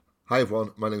Hi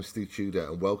everyone, my name's Steve Tudor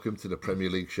and welcome to the Premier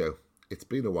League show. It's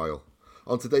been a while.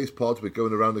 On today's pod we're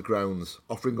going around the grounds,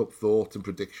 offering up thoughts and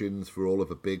predictions for all of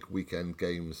the big weekend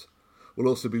games. We'll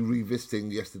also be revisiting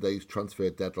yesterday's transfer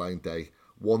deadline day,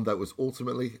 one that was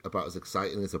ultimately about as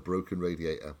exciting as a broken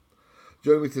radiator.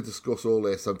 Joining me to discuss all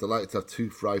this, I'm delighted to have two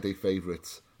Friday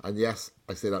favourites. And yes,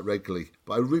 I say that regularly,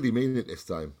 but I really mean it this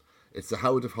time. It's the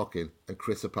Howard of Hocking and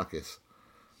Chris Epakis.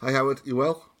 Hi Howard, you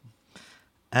well?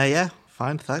 Yeah,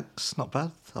 fine, thanks. Not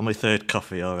bad. On my third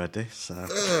coffee already. So.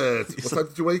 Third? What time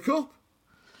did you wake up?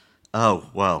 Oh,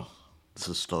 well, there's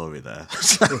a story there.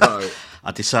 Right.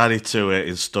 I decided to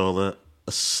install a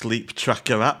sleep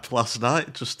tracker app last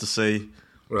night just to see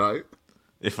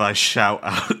if I shout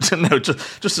out. No,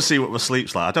 just to see what my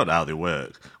sleep's like. I don't know how they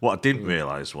work. What I didn't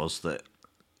realise was that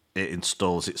it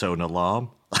installs its own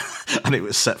alarm. And it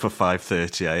was set for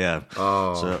 5:30am.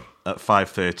 Oh. So at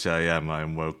 5:30am, I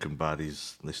am woken by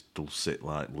this dulcet,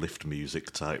 like, lift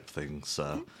music type thing.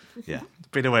 So, yeah,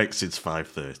 been awake since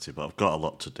 5:30, but I've got a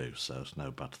lot to do, so it's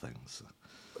no bad thing. So.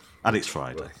 And it's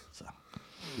Friday. So.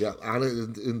 Yeah,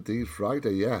 and indeed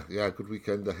Friday, yeah. Good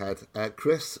weekend ahead.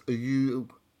 Chris, are you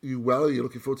well? Are you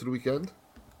looking forward to the weekend?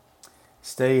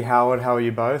 Steve, Howard, how are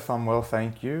you both? I'm well,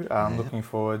 thank you. I'm looking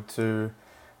forward to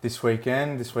this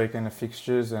weekend of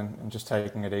fixtures and just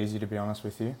taking it easy, to be honest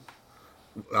with you.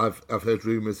 I've heard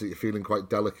rumours that you're feeling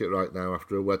quite delicate right now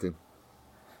after a wedding.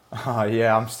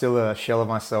 Yeah, I'm still a shell of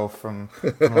myself from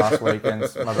last weekend.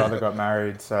 My brother got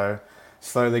married, so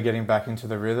slowly getting back into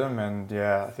the rhythm. And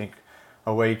yeah, I think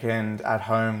a weekend at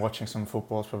home watching some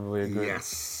football is probably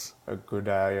a good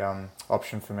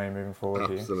option for me moving forward.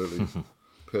 Absolutely.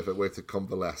 Perfect way to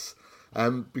convalesce.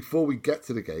 Before we get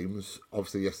to the games,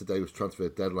 obviously yesterday was transfer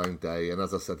deadline day, and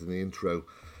as I said in the intro,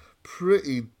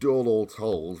 pretty dull all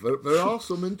told. There are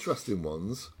some interesting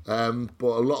ones, but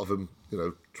a lot of them,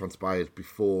 transpired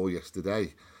before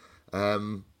yesterday.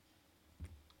 Howard,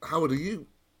 are you?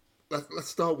 Let's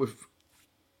start with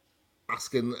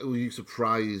asking: were you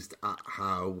surprised at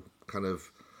how kind of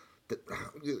it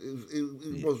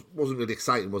wasn't really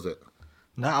exciting, was it?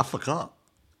 No, I forgot.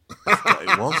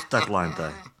 It was deadline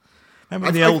day. Remember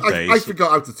in the old days? I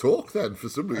forgot how to talk then for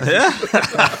some reason. Yeah.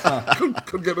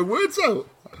 couldn't get my words out.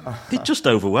 They're just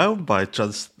overwhelmed by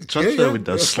transfer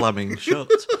windows slamming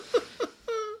shut.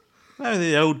 Now, in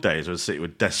the old days, when City were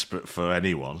desperate for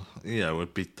anyone,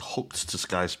 would be hooked to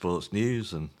Sky Sports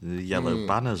News and the yellow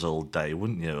banners all day,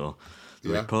 wouldn't you? Or the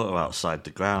reporter outside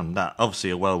the ground. That obviously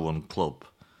a well-run club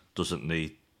doesn't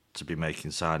need to be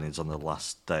making signings on the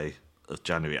last day of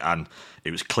January, and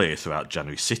it was clear throughout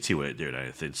January City weren't doing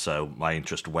anything, so my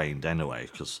interest waned anyway,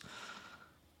 because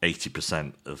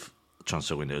 80% of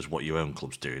transfer window is what your own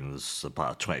club's doing. There's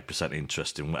about a 20%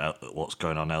 interest in what's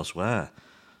going on elsewhere.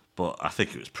 But I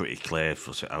think it was pretty clear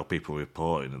for how people were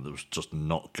reporting that there was just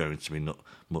not going to be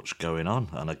much going on,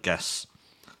 and I guess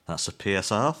that's a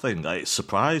PSR thing. It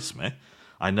surprised me.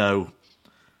 I know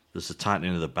there's a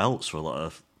tightening of the belts for a lot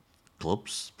of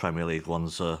clubs. Premier League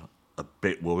ones are a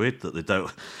bit worried that they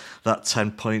don't. That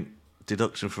 10-point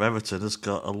deduction for Everton has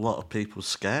got a lot of people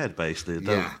scared. Basically,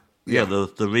 they're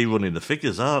rerunning the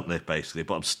figures, aren't they? Basically,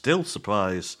 but I'm still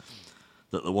surprised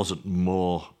that there wasn't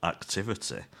more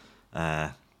activity.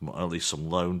 At least some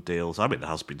loan deals. I mean, there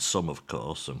has been some, of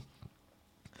course, and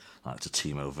like to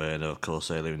Timo Werner, of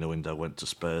course, earlier in the window went to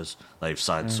Spurs. They've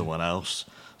signed someone else,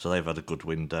 so they've had a good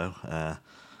window.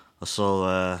 I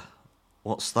saw.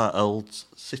 What's that old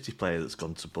City player that's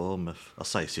gone to Bournemouth? I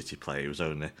say City player, it was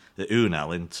only the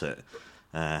Unal, isn't it?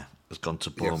 Has gone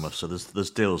to Bournemouth, so there's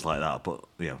deals like that, but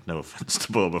no offence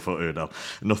to Bournemouth or Unal,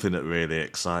 nothing that really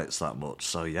excites that much.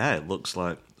 So yeah, it looks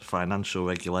like financial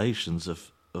regulations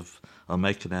are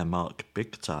making their mark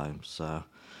big time. So,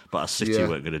 but as City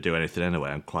weren't going to do anything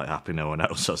anyway, I'm quite happy no one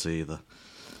else has either.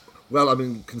 Well, I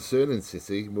mean, concerning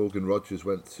City, Morgan Rogers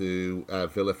went to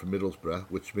Villa from Middlesbrough,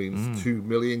 which means £2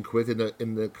 million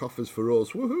in the coffers for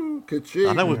us. Woohoo! Ka-ching.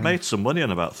 I know we've made some money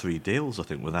on about 3 deals, I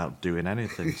think, without doing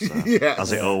anything. So.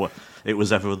 Yes. It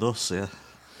was ever thus, yeah.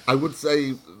 I would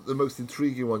say the most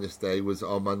intriguing one yesterday was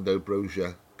Armando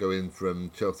Broja going from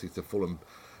Chelsea to Fulham.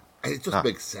 It just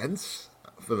makes sense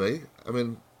for me. I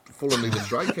mean, Fulham need a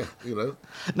striker,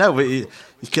 No, but you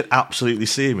can absolutely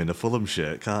see him in a Fulham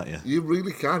shirt, can't you? You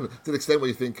really can, to the extent where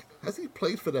you think, has he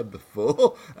played for them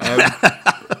before?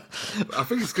 I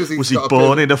think it's because he's Was he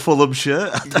born in a Fulham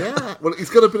shirt? Yeah, well, he's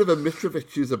got a bit of a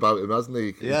Mitrovic's about him, hasn't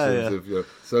he? Yeah.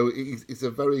 So it's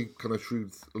a very kind of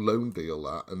shrewd loan deal,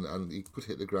 that, and he could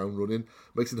hit the ground running.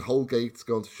 Mason Holgate's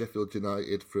gone to Sheffield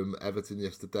United from Everton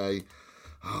yesterday.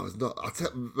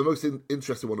 The most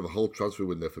interesting one of the whole transfer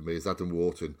window for me is Adam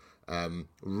Wharton.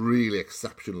 Really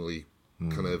exceptionally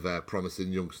kind of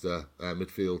promising youngster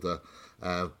midfielder,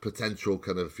 potential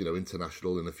kind of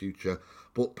international in the future.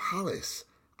 But Palace,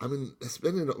 I mean, they're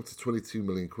spending up to 22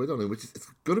 million quid on him, which is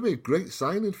it's going to be a great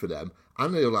signing for them,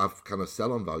 and they'll have kind of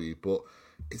sell-on value. But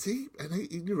is he an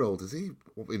 18-year-old? Is he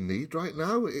what we need right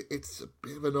now? It's a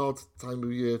bit of an odd time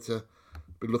of year to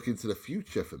be looking to the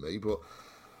future for me. But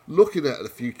looking at the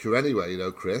future anyway,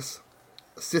 Chris,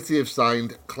 City have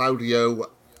signed Claudio.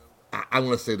 I'm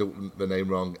going to say the name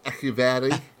wrong.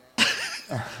 Echeverri.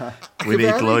 We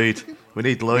need Lloyd. We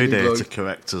need Lloyd here to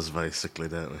correct us, basically,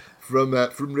 don't we?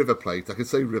 From River Plate. I can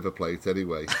say River Plate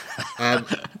anyway.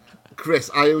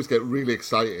 Chris, I always get really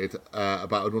excited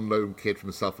about an unknown kid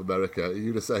from South America. Are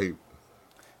you the same?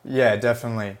 Yeah,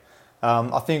 definitely.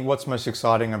 I think what's most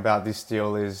exciting about this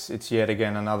deal is it's yet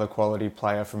again another quality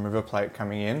player from River Plate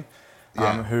coming in,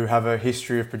 who have a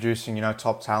history of producing,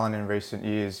 top talent in recent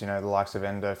years, the likes of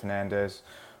Endo Fernandez,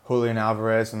 Julian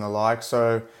Alvarez and the like.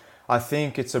 So I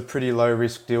think it's a pretty low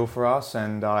risk deal for us,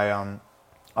 and I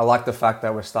like the fact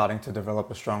that we're starting to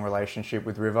develop a strong relationship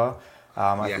with River.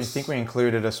 I think we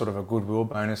included a sort of a goodwill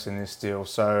bonus in this deal.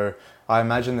 So I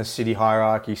imagine the City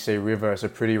hierarchy see River as a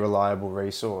pretty reliable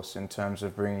resource in terms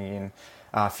of bringing in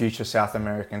future South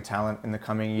American talent in the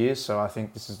coming years. So I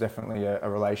think this is definitely a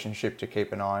relationship to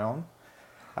keep an eye on.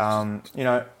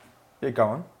 Go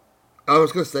on. I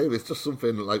was going to say, it's just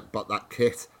something like but that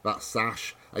kit, that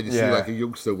sash, and you see like a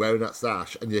youngster wearing that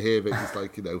sash, and you hear it's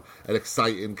like, an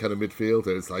exciting kind of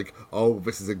midfielder. It's like, oh,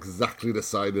 this is exactly the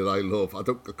side that I love. I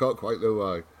can't quite know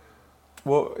why.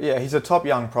 Well, yeah, he's a top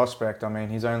young prospect. I mean,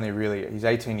 he's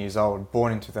 18 years old,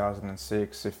 born in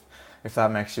 2006. If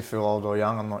that makes you feel old or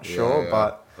young, I'm not sure.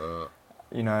 But,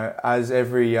 as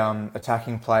every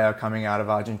attacking player coming out of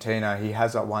Argentina, he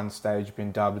has at one stage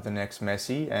been dubbed the next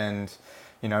Messi, and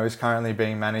is currently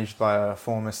being managed by a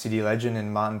former City legend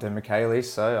in Martin Demichelis.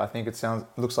 So I think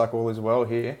looks like all is well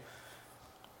here.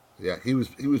 Yeah, he was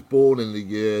born in the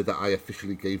year that I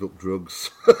officially gave up drugs.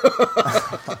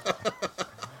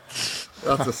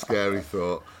 That's a scary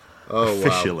thought. Oh,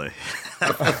 officially.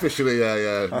 Wow. Officially,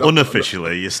 yeah.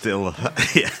 Unofficially, you're still...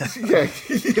 yes.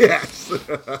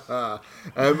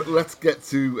 Let's get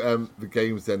to the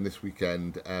games then this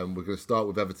weekend. We're going to start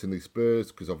with Everton v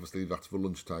Spurs, because obviously that's the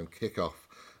lunchtime kickoff.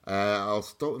 I'll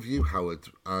start with you, Howard,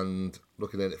 and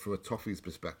looking at it from a Toffee's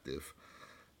perspective.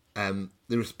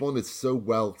 They responded so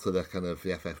well to the kind of the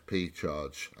FFP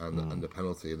charge and the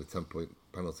penalty and the 10-point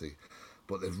penalty,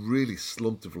 but they've really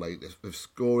slumped of late. They're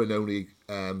scoring only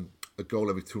a goal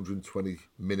every 220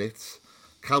 minutes.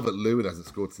 Calvert-Lewin hasn't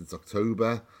scored since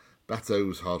October.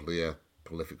 Beto's hardly a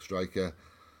prolific striker.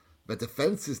 Their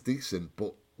defence is decent,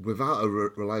 but without a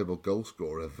reliable goal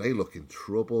scorer, they look in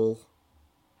trouble.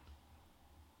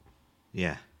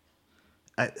 Yeah.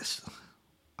 I think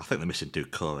they're missing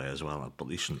Doucouré as well, but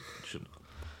they shouldn't.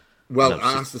 Well,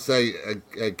 I have to say,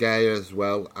 Gay as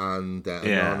well, and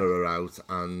Onana are out,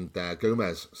 and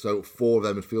Gomez. So 4 of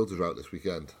them midfielders are out this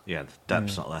weekend. Yeah, the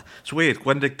depth's not there. It's weird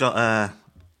when they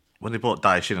brought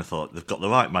Dyche in. I thought they've got the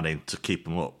right man in to keep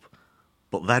them up,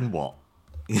 but then what?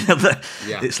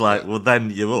 It's like, well, then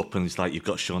you're up, and it's like you've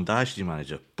got Sean Dyche as your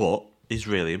manager, but he's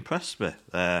really impressed me.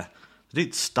 They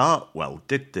didn't start well,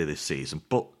 did they, this season?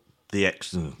 But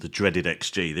the dreaded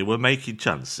XG, they were making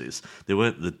chances. They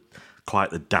weren't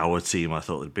quite the dour team I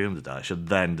thought they'd be under Dyche, and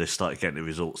then they started getting the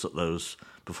results that those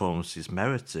performances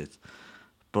merited.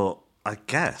 But I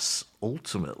guess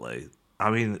ultimately, I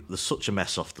mean, there's such a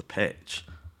mess off the pitch.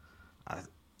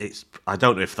 I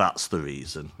don't know if that's the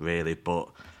reason really, but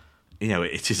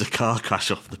it is a car crash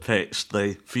off the pitch.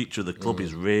 The future of the club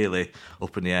is really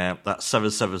up in the air. That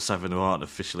 777 who aren't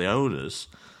officially owners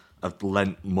have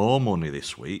lent more money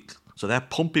this week, so they're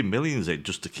pumping millions in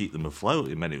just to keep them afloat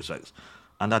in many respects.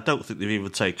 And I don't think they've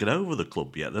even taken over the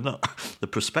club yet. They're not the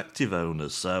prospective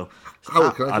owners. So,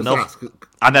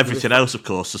 and everything else, of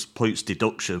course, is points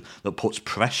deduction that puts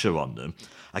pressure on them.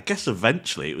 I guess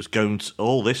eventually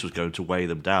all this was going to weigh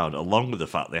them down, along with the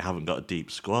fact they haven't got a deep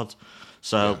squad.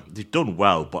 So they've done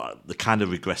well, but they're kind of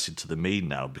regressing to the mean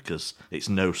now, because it's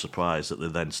no surprise that they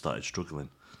then started struggling.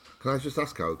 Can I just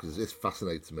ask, Howard, because this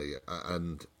fascinates me,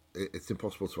 and it's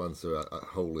impossible to answer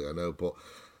wholly, I know, but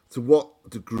to what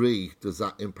degree does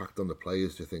that impact on the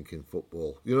players, do you think, in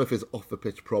football? If there's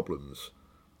off-the-pitch problems,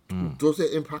 does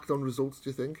it impact on results, do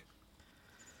you think?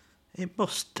 It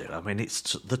must do. I mean,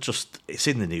 it's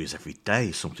in the news every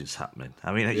day, something's happening.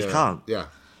 I mean, you can't... Yeah.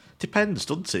 Depends,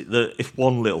 doesn't it? If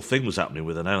one little thing was happening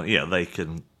with an owner, they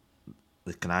can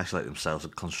isolate themselves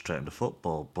and concentrate on the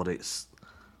football, but there's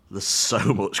so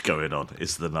much going on,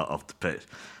 is there not, off the pitch?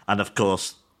 And of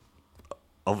course,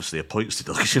 obviously a points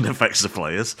deduction affects the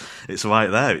players. It's right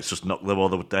there. It's just knocked them all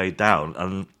the day down,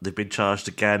 and they've been charged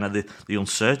again. And the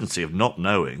uncertainty of not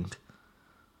knowing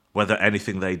whether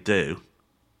anything they do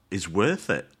is worth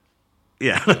it.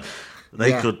 Yeah.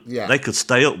 They could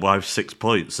stay up by 6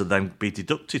 points and then be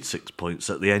deducted 6 points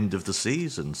at the end of the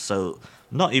season. So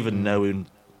not even knowing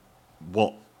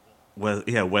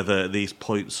whether these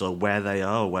points are where they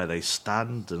are, where they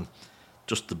stand, and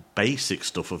just the basic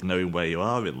stuff of knowing where you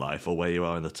are in life or where you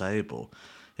are in the table,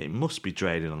 it must be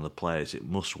draining on the players. It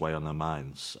must weigh on their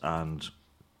minds, and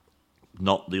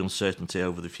not the uncertainty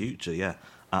over the future. Yeah,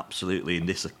 absolutely.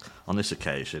 On this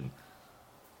occasion,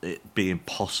 it'd be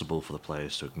impossible for the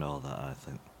players to ignore that, I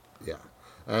think. Yeah.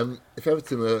 If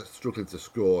Everton are struggling to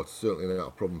score, it's certainly not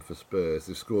a problem for Spurs.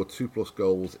 They've scored 2+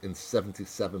 goals in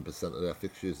 77% of their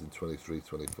fixtures in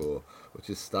 23-24, which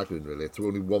is staggering, really. It's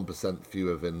only 1%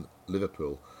 fewer than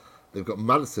Liverpool. They've got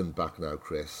Maddison back now,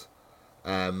 Chris.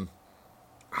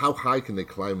 How high can they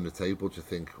climb in the table, do you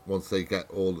think, once they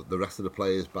get all the rest of the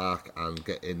players back and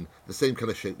get in the same kind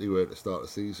of shape they were at the start of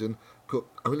the season?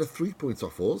 I mean, they're 3 points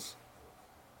off us.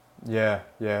 Yeah.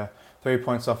 3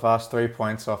 points off us, 3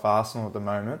 points off Arsenal at the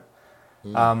moment.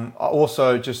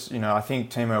 Also, just, I think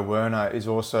Timo Werner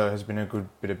has been a good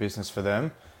bit of business for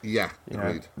them. Yeah,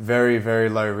 agreed. Very, very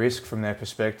low risk from their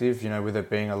perspective, with it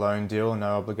being a loan deal,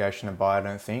 no obligation to buy, I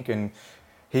don't think. And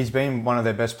he's been one of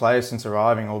their best players since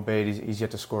arriving, albeit he's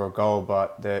yet to score a goal.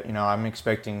 But, I'm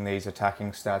expecting these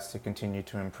attacking stats to continue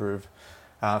to improve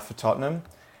for Tottenham.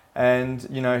 And,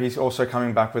 he's also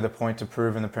coming back with a point to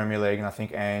prove in the Premier League, and I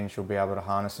think Ange will be able to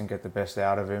harness and get the best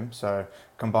out of him. So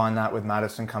combine that with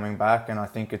Maddison coming back, and I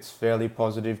think it's fairly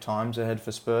positive times ahead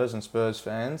for Spurs and Spurs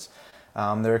fans.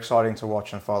 They're exciting to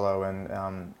watch and follow, and,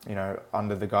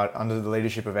 under the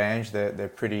leadership of Ange, they're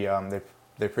pretty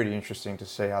interesting to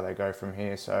see how they go from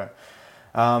here. So,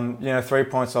 3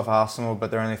 points off Arsenal,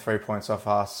 but they're only 3 points off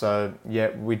us. So, yeah,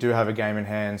 we do have a game in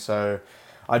hand. So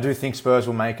I do think Spurs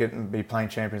will make it and be playing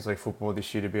Champions League football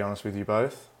this year, to be honest with you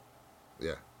both.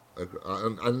 Yeah,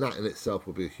 and that in itself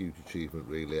will be a huge achievement,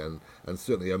 really, and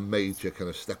certainly a major kind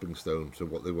of stepping stone to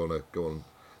what they want to go on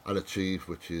and achieve,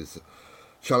 which is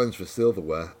challenge for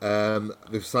silverware.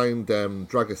 They've signed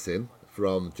Dragusin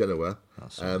from Genoa,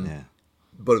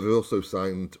 but they've also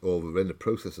signed, or they're in the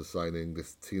process of signing,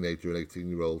 this teenager and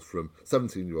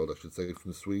 17-year-old, I should say,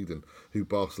 from Sweden, who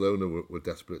Barcelona were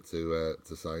desperate to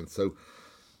sign. So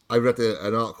I read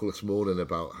an article this morning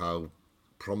about how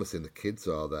promising the kids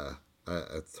are there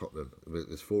at Tottenham.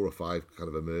 There's 4 or 5 kind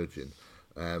of emerging.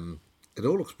 It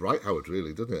all looks bright, Howard,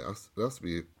 really, doesn't it? It has to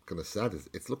be kind of sad.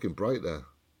 It's looking bright there.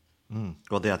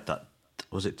 Well, they had that,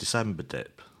 was it December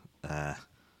dip?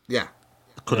 Yeah.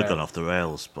 Could have gone off the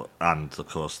rails, and of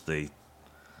course they've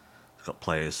got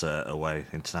players away,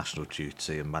 international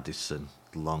duty, and Maddison,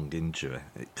 long injury.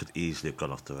 It could easily have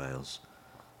gone off the rails.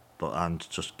 And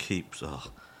just keeps...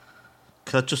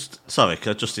 Could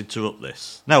I just interrupt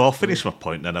this? No, I'll finish my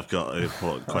point then. I've got an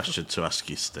important question to ask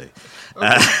you, Steve.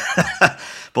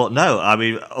 But no, I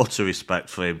mean, utter respect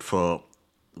for him for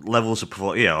levels of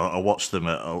performance. Yeah, I watched them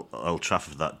at Old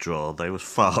Trafford, that draw. They were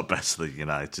far better than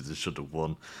United and should have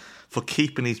won. For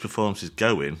keeping these performances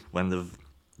going when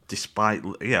despite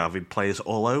having players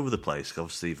all over the place.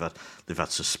 Obviously, they've had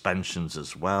suspensions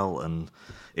as well, and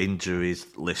injuries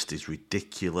list is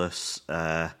ridiculous.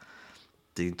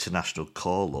 The international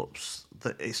call-ups,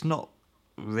 it's not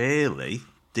really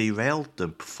derailed the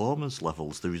performance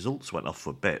levels. The results went off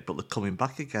for a bit, but they're coming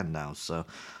back again now. So,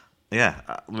 yeah,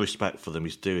 respect for them.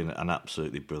 He's doing an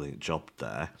absolutely brilliant job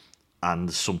there, and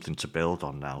there's something to build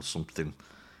on now. Something,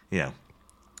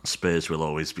 Spurs will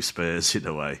always be Spurs in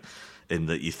a way, in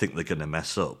that you think they're going to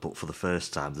mess up, but for the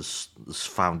first time, there's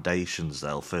foundations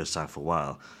there. First time for a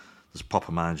while, there's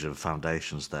proper management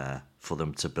foundations there for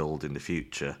them to build in the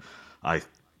future. I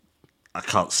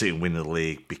can't see them winning the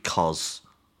league because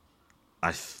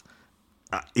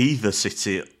either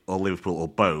City or Liverpool or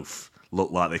both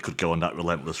look like they could go on that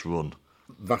relentless run.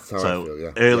 That's how I feel,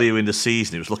 yeah. Earlier in the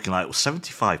season, it was looking like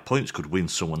 75 points could win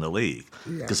someone the league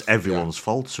because everyone's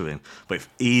faltering. But if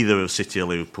either of City or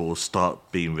Liverpool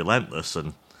start being relentless,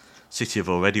 and City have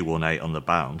already won 8 on the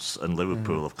bounce, and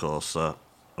Liverpool, of course, have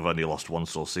only lost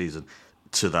once all season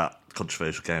to that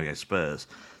controversial game against Spurs,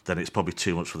 then it's probably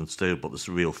too much for them to do, but there's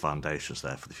real foundations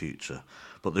there for the future.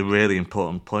 But the really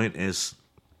important point is,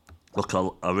 look,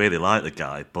 I really like the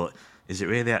guy, but is it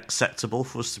really acceptable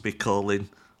for us to be calling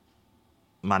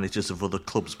managers of other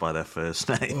clubs by their first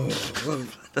name? Oh,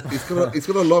 well, he's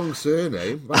got a long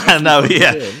surname. I know,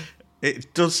 yeah.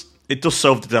 It It does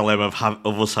solve the dilemma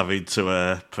of us having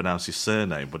to pronounce his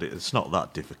surname, but it's not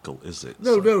that difficult, is it?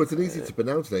 No, it's an easy to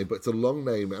pronounce name, but it's a long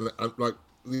name. And like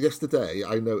yesterday,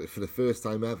 I noticed for the first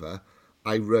time ever,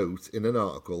 I wrote in an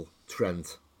article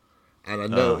Trent, and I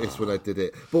noticed when I did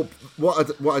it. But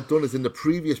what I'd done is in the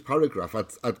previous paragraph,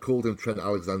 I'd called him Trent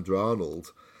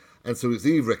Alexander-Arnold, and so it's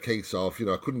either a case of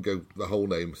I couldn't go the whole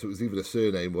name, so it was either the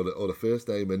surname or the first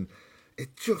name, and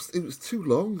it was too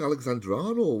long,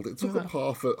 Alexander-Arnold. It took up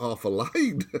half a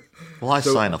line. Well, I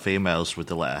sign off emails with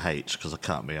the letter H because I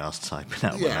can't be asked typing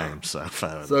out my name, so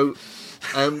fair enough. So,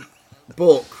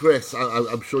 but Chris,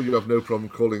 I'm sure you have no problem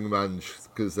calling him Ange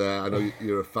because I know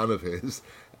you're a fan of his.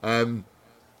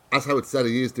 As Howard said,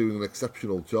 he is doing an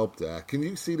exceptional job there. Can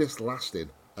you see this lasting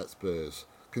at Spurs?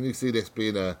 Can you see this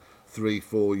being a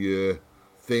 3-4 year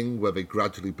thing where they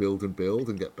gradually build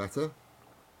and get better?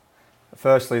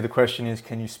 Firstly, the question is,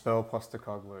 can you spell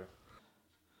Postecoglou?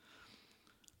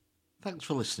 Thanks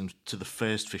for listening to the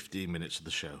first 15 minutes of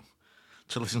the show.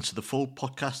 To listen to the full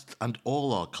podcast and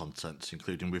all our contents,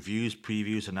 including reviews,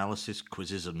 previews, analysis,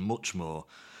 quizzes and much more,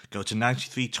 go to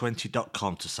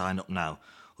 9320.com to sign up now,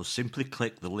 or simply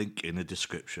click the link in the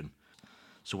description.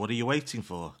 So what are you waiting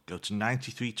for? Go to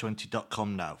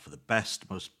 9320.com now for the best,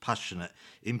 most passionate,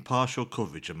 impartial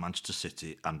coverage of Manchester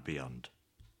City and beyond.